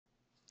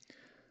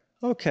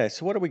Okay,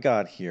 so what do we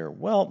got here?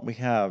 Well, we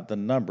have the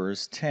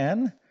numbers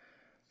 10,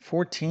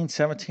 14,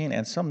 17,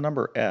 and some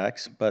number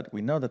x, but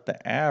we know that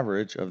the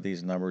average of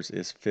these numbers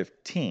is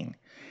 15.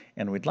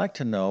 And we'd like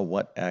to know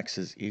what x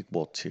is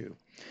equal to.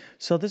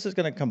 So this is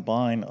going to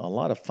combine a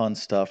lot of fun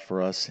stuff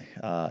for us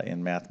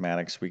in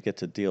mathematics. We get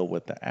to deal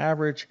with the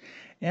average,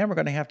 and we're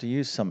going to have to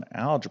use some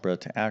algebra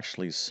to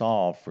actually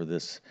solve for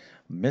this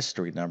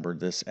mystery number,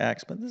 this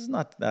x. But this is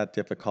not that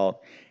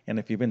difficult. And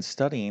if you've been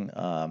studying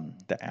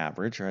the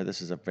average, right,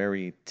 this is a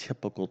very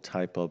typical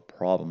type of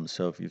problem.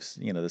 So if you've,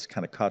 this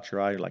kind of caught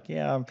your eye, you're like,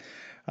 yeah,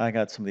 I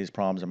got some of these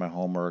problems in my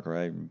homework, or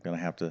I'm going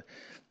to have to,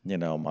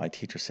 my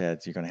teacher said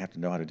you're going to have to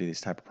know how to do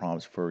these type of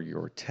problems for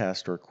your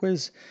test or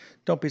quiz.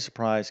 Don't be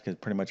surprised because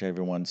pretty much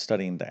everyone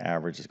studying the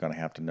average is going to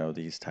have to know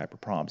these type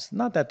of problems.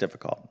 Not that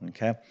difficult,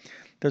 okay?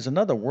 There's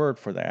another word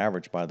for the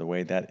average, by the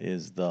way, that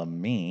is the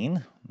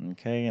mean,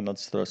 okay? And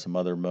let's throw some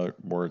other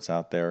words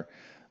out there.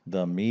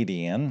 The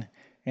median,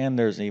 and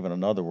there's even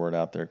another word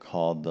out there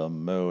called the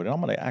mode. And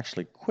I'm going to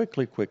actually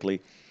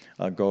quickly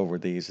go over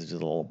these as a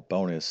little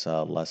bonus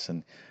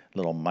lesson,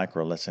 little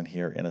micro lesson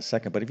here in a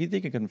second. But if you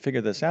think you can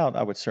figure this out,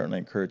 I would certainly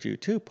encourage you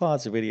to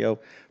pause the video,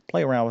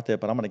 play around with it,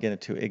 but I'm going to get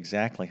into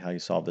exactly how you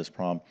solve this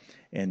problem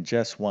in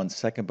just 1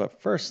 second. But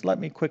first, let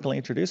me quickly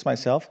introduce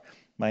myself.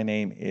 My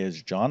name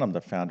is John. I'm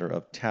the founder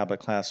of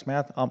TabletClass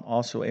Math. I'm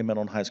also a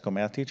middle and high school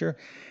math teacher.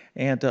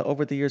 And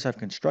over the years, I've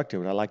constructed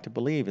what I like to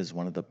believe is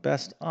one of the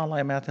best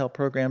online math help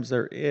programs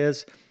there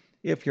is.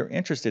 If you're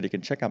interested, you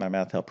can check out my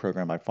math help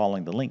program by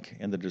following the link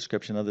in the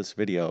description of this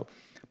video.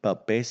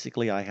 But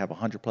basically, I have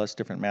 100 plus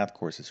different math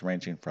courses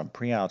ranging from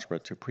pre-algebra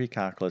to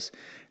pre-calculus,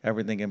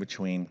 everything in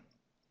between.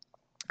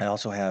 I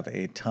also have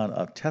a ton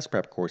of test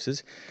prep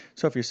courses.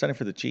 So if you're studying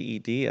for the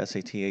GED,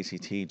 SAT,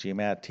 ACT,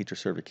 GMAT, teacher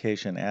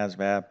certification,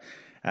 ASVAB,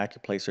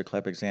 AccuPlace, or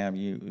CLEP exam,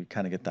 you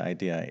kind of get the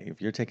idea.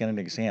 If you're taking an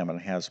exam and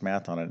it has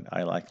math on it,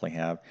 I likely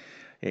have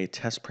a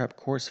test prep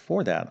course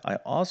for that. I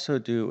also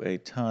do a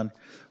ton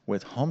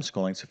with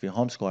homeschooling. So if you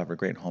homeschool, I have a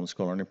great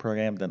homeschool learning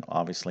program, then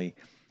obviously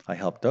I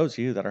help those of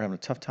you that are having a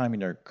tough time in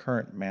their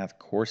current math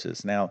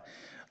courses. Now,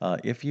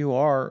 if you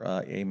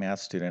are a math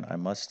student, I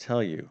must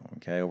tell you,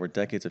 okay, over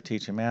decades of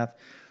teaching math,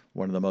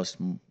 one of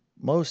the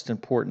most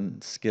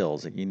important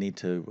skills that you need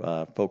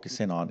to focus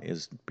in on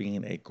is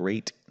being a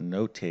great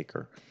note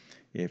taker.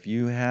 If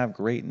you have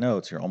great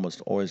notes, you're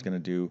almost always going to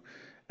do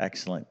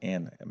excellent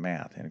in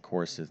math. And of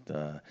course, if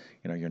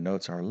your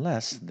notes are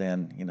less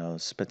than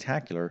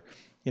spectacular,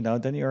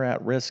 then you're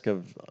at risk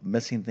of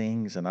missing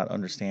things and not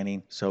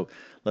understanding. So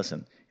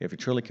listen, if you're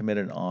truly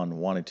committed on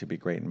wanting to be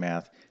great in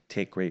math,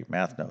 take great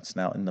math notes.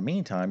 Now, in the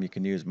meantime, you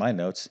can use my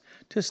notes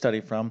to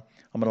study from.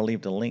 I'm going to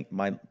leave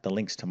the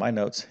links to my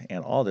notes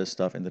and all this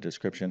stuff in the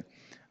description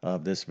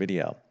of this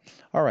video.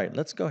 All right,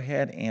 let's go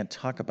ahead and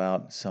talk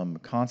about some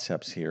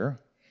concepts here.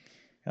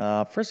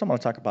 First, I'm going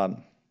to talk about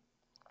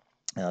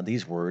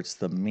these words,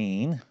 the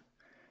mean,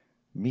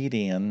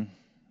 median,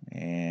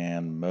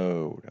 and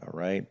mode, all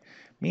right?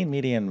 Mean,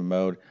 median, and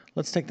mode.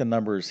 Let's take the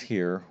numbers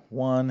here,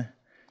 1,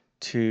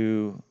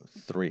 2,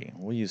 3.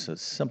 We'll use a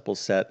simple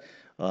set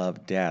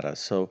of data.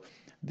 So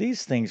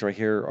these things right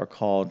here are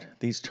called,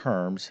 these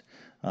terms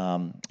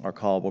are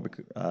called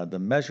the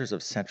measures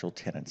of central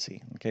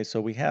tendency. Okay, so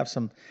we have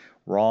some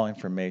raw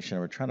information.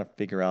 We're trying to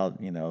figure out,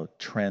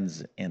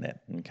 trends in it,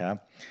 okay?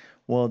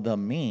 Well, the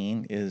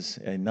mean is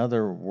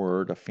another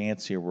word, a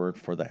fancier word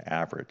for the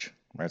average,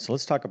 right? So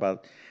let's talk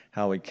about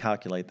how we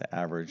calculate the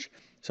average.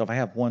 So if I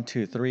have 1,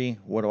 2, 3,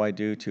 what do I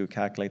do to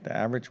calculate the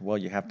average? Well,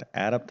 you have to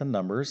add up the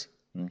numbers,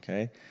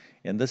 okay,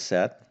 in the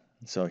set.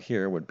 So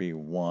here would be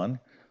 1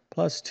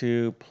 plus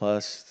 2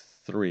 plus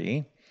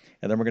 3.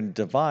 And then we're going to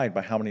divide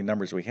by how many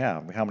numbers we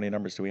have. How many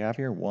numbers do we have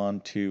here? 1,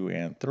 2,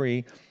 and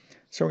 3.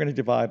 So we're going to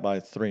divide by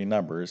 3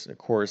 numbers. Of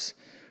course,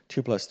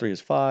 2 plus 3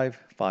 is 5.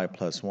 5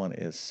 plus 1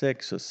 is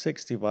 6. So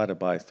 6 divided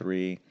by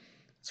 3,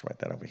 let's write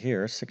that over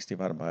here. 6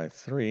 divided by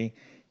 3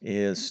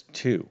 is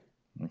 2.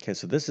 Okay,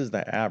 so this is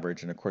the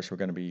average. And of course, we're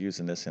going to be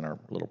using this in our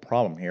little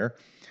problem here,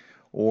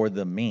 or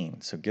the mean.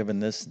 So given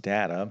this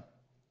data,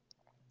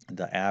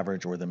 the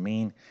average or the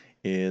mean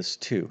is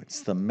 2.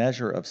 It's the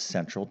measure of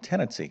central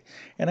tendency.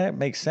 And that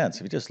makes sense.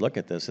 If you just look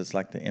at this, it's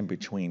like the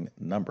in-between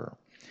number.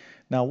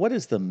 Now, what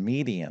is the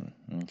median?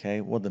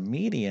 Okay, well, the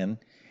median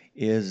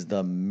is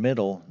the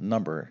middle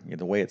number,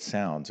 the way it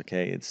sounds,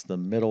 okay? It's the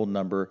middle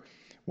number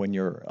when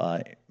your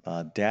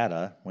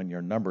data, when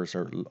your numbers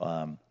are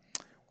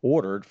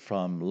ordered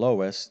from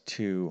lowest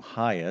to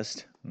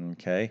highest,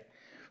 okay?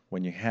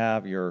 When you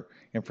have your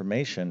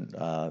information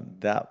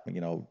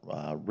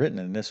written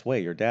in this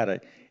way, your data,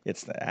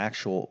 it's the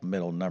actual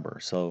middle number.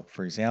 So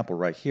for example,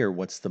 right here,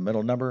 what's the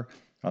middle number?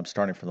 I'm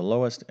starting from the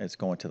lowest, it's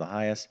going to the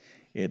highest.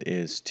 It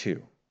is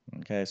 2.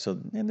 Okay, so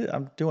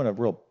I'm doing a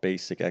real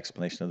basic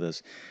explanation of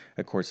this.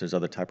 Of course, there's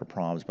other type of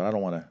problems, but I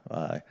don't want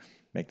to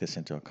make this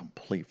into a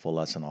complete full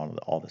lesson on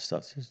all this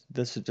stuff.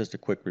 This is just a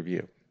quick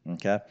review.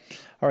 Okay,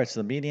 all right, so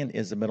the median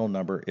is the middle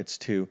number. It's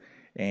 2.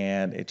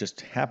 And it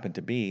just happened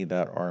to be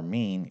that our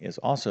mean is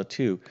also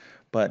 2,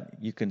 but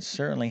you can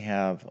certainly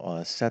have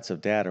sets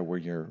of data where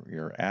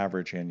your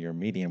average and your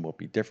median will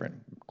be different.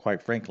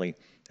 Quite frankly,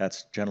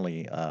 that's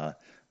generally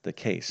the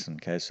case.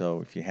 Okay,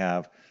 so if you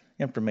have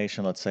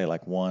information, let's say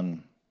like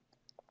 1,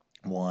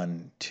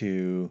 1,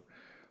 2,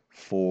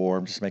 4,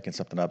 I'm just making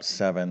something up,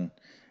 7,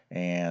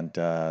 and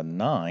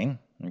 9,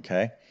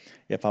 okay?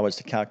 If I was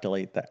to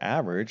calculate the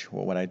average,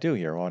 what would I do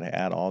here? Well, I would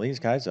add all these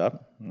guys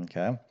up,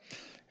 okay?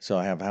 So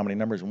I have how many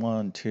numbers?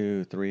 1,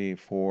 2, 3,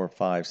 4,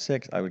 5,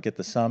 6. I would get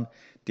the sum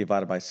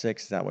divided by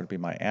 6. That would be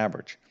my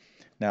average.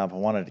 Now, if I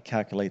wanted to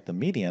calculate the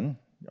median,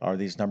 are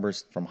these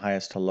numbers from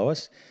highest to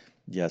lowest?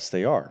 Yes,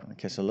 they are.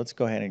 Okay, so let's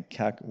go ahead and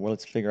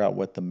let's figure out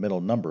what the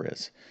middle number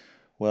is.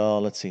 Well,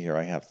 let's see here.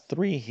 I have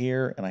 3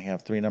 here, and I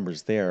have 3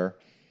 numbers there.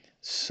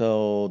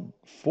 So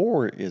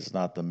 4 is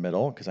not the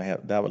middle, because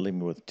that would leave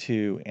me with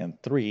 2 and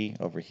 3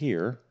 over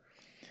here.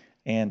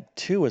 And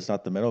 2 is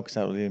not the middle, because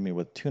that would leave me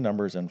with 2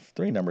 numbers and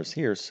 3 numbers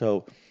here.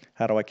 So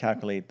how do I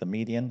calculate the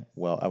median?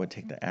 Well, I would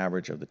take the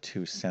average of the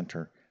 2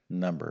 center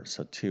numbers.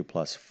 So 2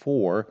 plus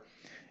 4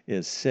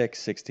 is 6.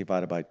 6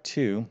 divided by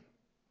 2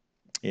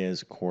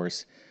 is, of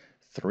course,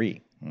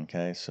 3.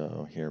 Okay,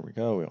 so here we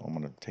go. I'm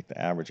going to take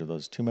the average of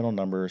those 2 middle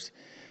numbers.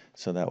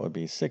 So that would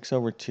be 6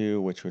 over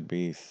 2, which would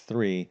be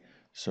 3.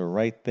 So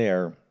right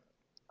there,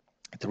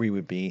 3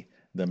 would be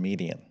the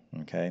median.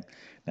 Okay.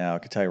 Now I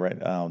can tell you right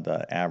now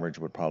the average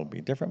would probably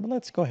be different, but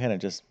let's go ahead and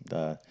just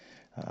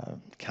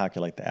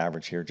calculate the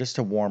average here just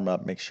to warm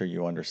up, make sure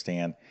you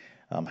understand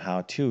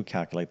how to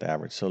calculate the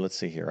average. So let's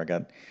see here. I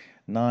got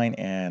 9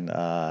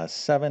 and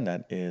 7,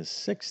 that is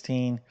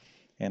 16.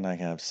 And I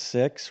have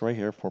 6 right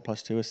here. 4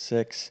 plus 2 is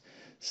 6.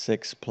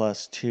 6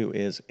 plus 2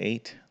 is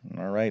 8.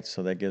 All right,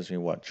 so that gives me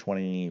what,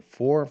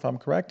 24 if I'm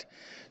correct?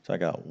 So I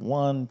got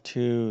 1,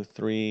 2,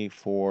 3,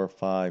 4,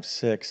 5,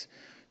 6.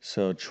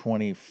 So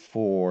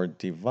 24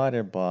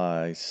 divided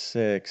by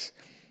 6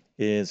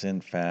 is in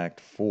fact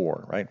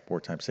 4, right?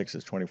 4 times 6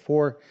 is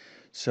 24.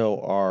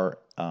 So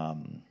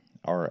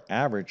our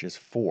average is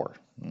 4,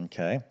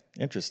 okay?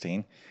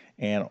 Interesting.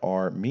 And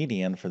our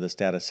median for this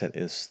data set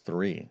is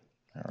 3.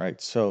 All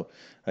right, so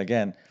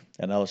again,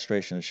 an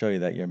illustration to show you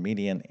that your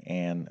median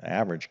and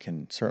average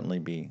can certainly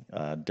be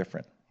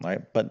different,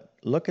 right? But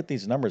look at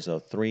these numbers though,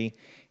 3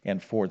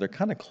 and 4, they're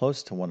kind of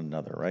close to one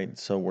another, right?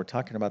 So we're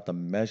talking about the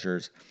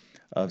measures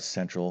of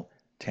central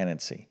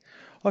tendency.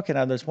 Okay,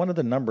 now there's one of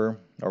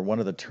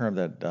the term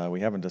that we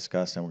haven't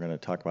discussed, and we're going to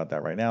talk about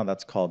that right now.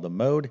 That's called the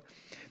mode.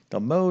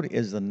 The mode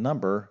is the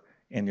number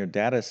in your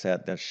data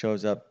set that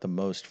shows up the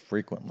most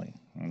frequently,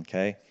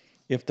 okay?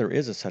 If there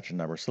is such a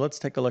number. So let's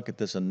take a look at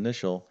this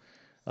initial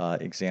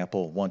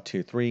example, 1,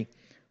 2, 3.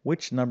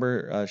 Which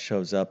number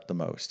shows up the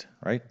most,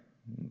 right?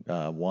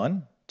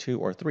 1, 2,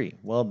 or 3?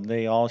 Well,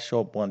 they all show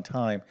up one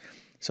time.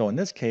 So in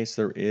this case,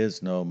 there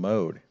is no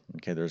mode.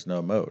 Okay, there's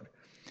no mode.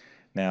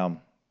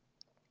 Now,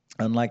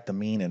 unlike the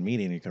mean and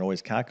median, you can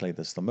always calculate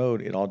this. The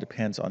mode, it all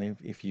depends on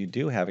if you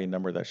do have a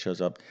number that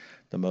shows up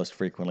the most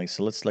frequently.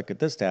 So let's look at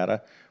this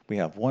data. We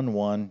have 1,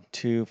 1,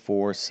 2,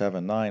 4,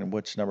 7, 9.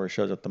 Which number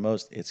shows up the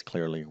most? It's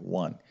clearly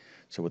 1.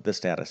 So with this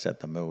data set,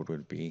 the mode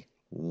would be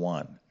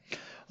 1.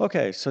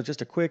 Okay, so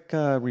just a quick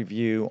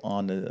review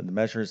on the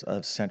measures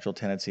of central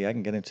tendency. I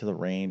can get into the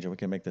range and we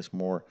can make this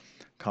more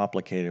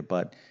complicated,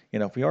 but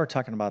if we are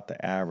talking about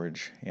the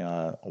average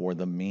or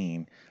the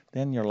mean,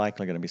 then you're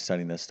likely going to be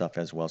studying this stuff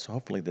as well. So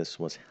hopefully this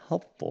was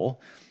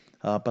helpful.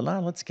 But now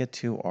let's get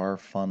to our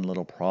fun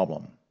little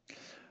problem.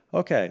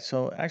 Okay,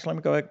 so actually let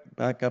me go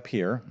back up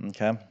here,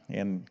 okay,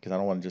 and because I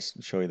don't want to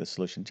just show you the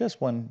solution,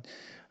 just one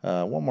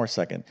more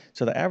second.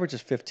 So the average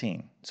is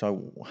 15.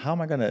 So how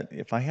am I going to,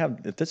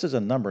 if this is a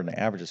number and the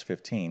average is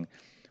 15,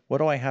 what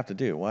do I have to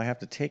do? Well, I have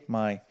to take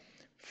my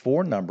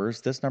 4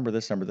 numbers, this number,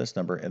 this number, this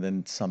number, and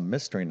then some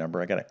mystery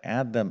number. I got to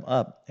add them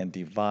up and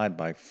divide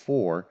by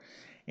 4,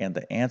 and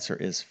the answer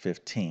is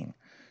 15.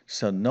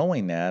 So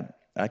knowing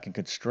that, I can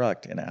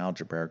construct an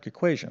algebraic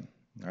equation,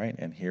 all right,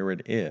 and here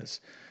it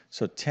is.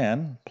 So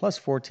 10 plus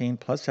 14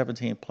 plus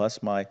 17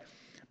 plus my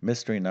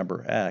mystery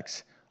number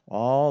x,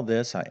 all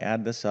this, I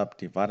add this up,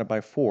 divided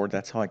by 4,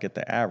 that's how I get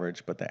the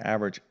average, but the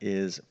average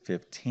is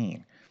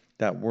 15.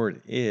 That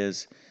word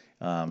is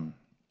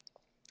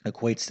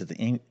equates to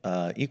the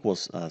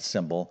equals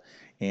symbol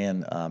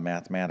in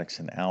mathematics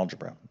and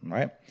algebra,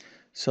 right?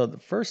 So the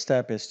first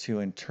step is to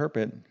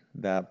interpret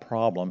that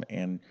problem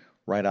and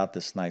write out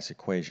this nice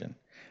equation.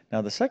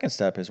 Now the second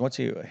step is once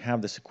you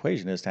have this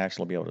equation is to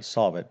actually be able to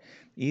solve it.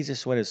 The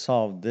easiest way to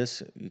solve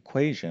this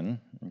equation,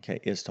 okay,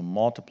 is to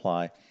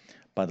multiply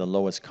by the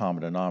lowest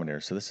common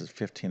denominator. So this is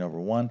 15 over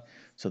 1.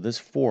 So this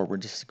 4, we're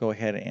just go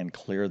ahead and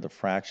clear the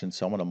fraction.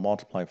 So I'm going to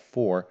multiply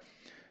 4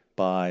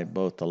 by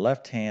both the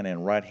left-hand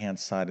and right-hand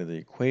side of the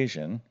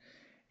equation.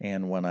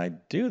 And when I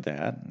do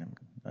that,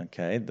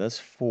 okay, this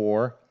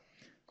 4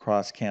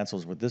 cross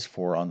cancels with this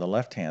 4 on the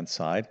left-hand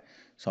side.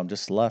 So I'm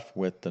just left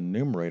with the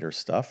numerator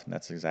stuff, and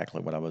that's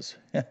exactly what I was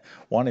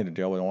wanting to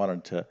do. I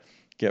wanted to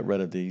get rid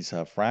of these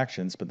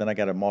fractions, but then I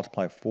got to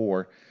multiply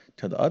 4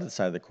 to the other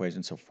side of the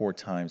equation, so 4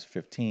 times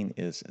 15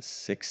 is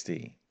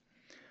 60.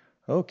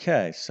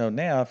 Okay, so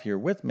now if you're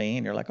with me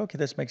and you're like, okay,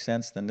 this makes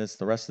sense, then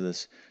the rest of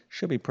this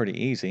should be pretty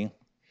easy.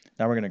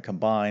 Now we're going to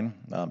combine,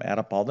 add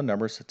up all the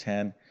numbers, so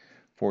 10,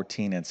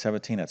 14, and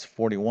 17, that's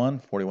 41.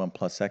 41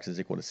 plus x is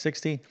equal to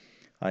 60.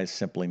 I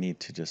simply need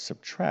to just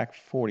subtract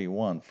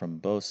 41 from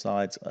both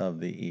sides of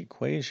the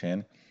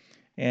equation.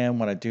 And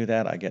when I do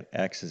that, I get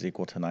x is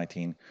equal to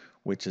 19,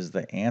 which is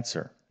the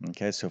answer.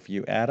 Okay, so if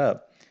you add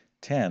up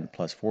 10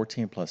 plus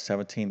 14 plus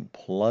 17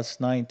 plus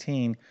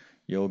 19,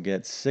 you'll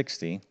get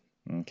 60.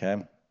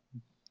 Okay,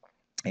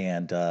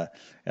 and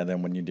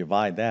then when you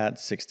divide that,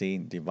 60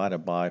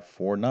 divided by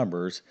four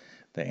numbers,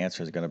 the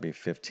answer is going to be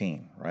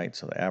 15, right?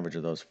 So the average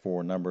of those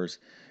four numbers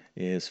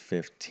is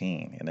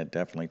 15, and it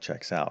definitely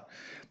checks out.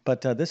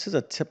 But this is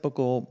a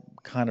typical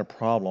kind of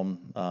problem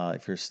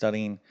if you're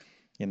studying,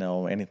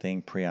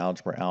 anything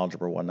pre-algebra,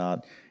 algebra,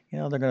 whatnot.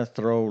 They're going to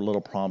throw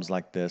little problems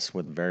like this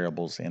with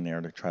variables in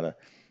there to try to,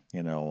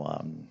 you know,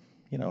 um,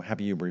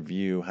 have you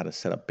review how to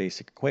set up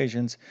basic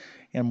equations,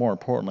 and more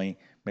importantly,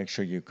 make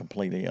sure you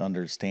completely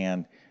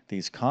understand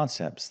these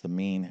concepts, the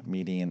mean,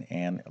 median,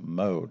 and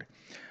mode.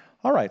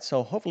 All right,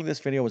 so hopefully this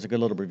video was a good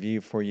little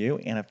review for you,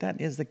 and if that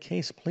is the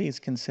case, please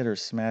consider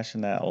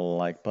smashing that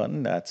like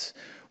button. That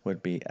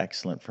would be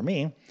excellent for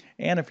me.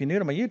 And if you're new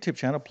to my YouTube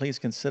channel, please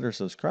consider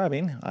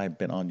subscribing. I've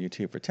been on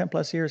YouTube for 10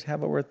 plus years,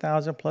 have over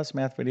 1,000 plus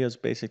math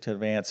videos, basic to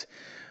advanced,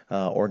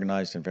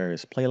 organized in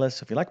various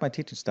playlists. If you like my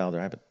teaching style,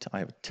 I have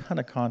a ton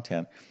of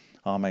content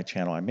on my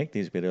channel. I make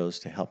these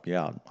videos to help you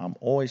out. I'm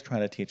always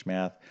trying to teach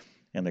math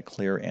in a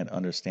clear and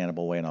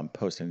understandable way, and I'm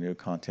posting new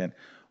content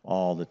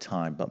all the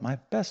time. But my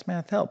best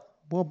math help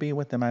will be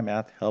within my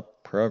Math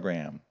Help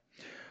program.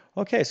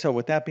 Okay, so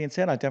with that being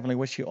said, I definitely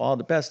wish you all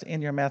the best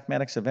in your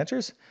mathematics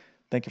adventures.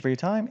 Thank you for your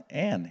time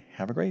and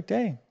have a great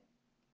day.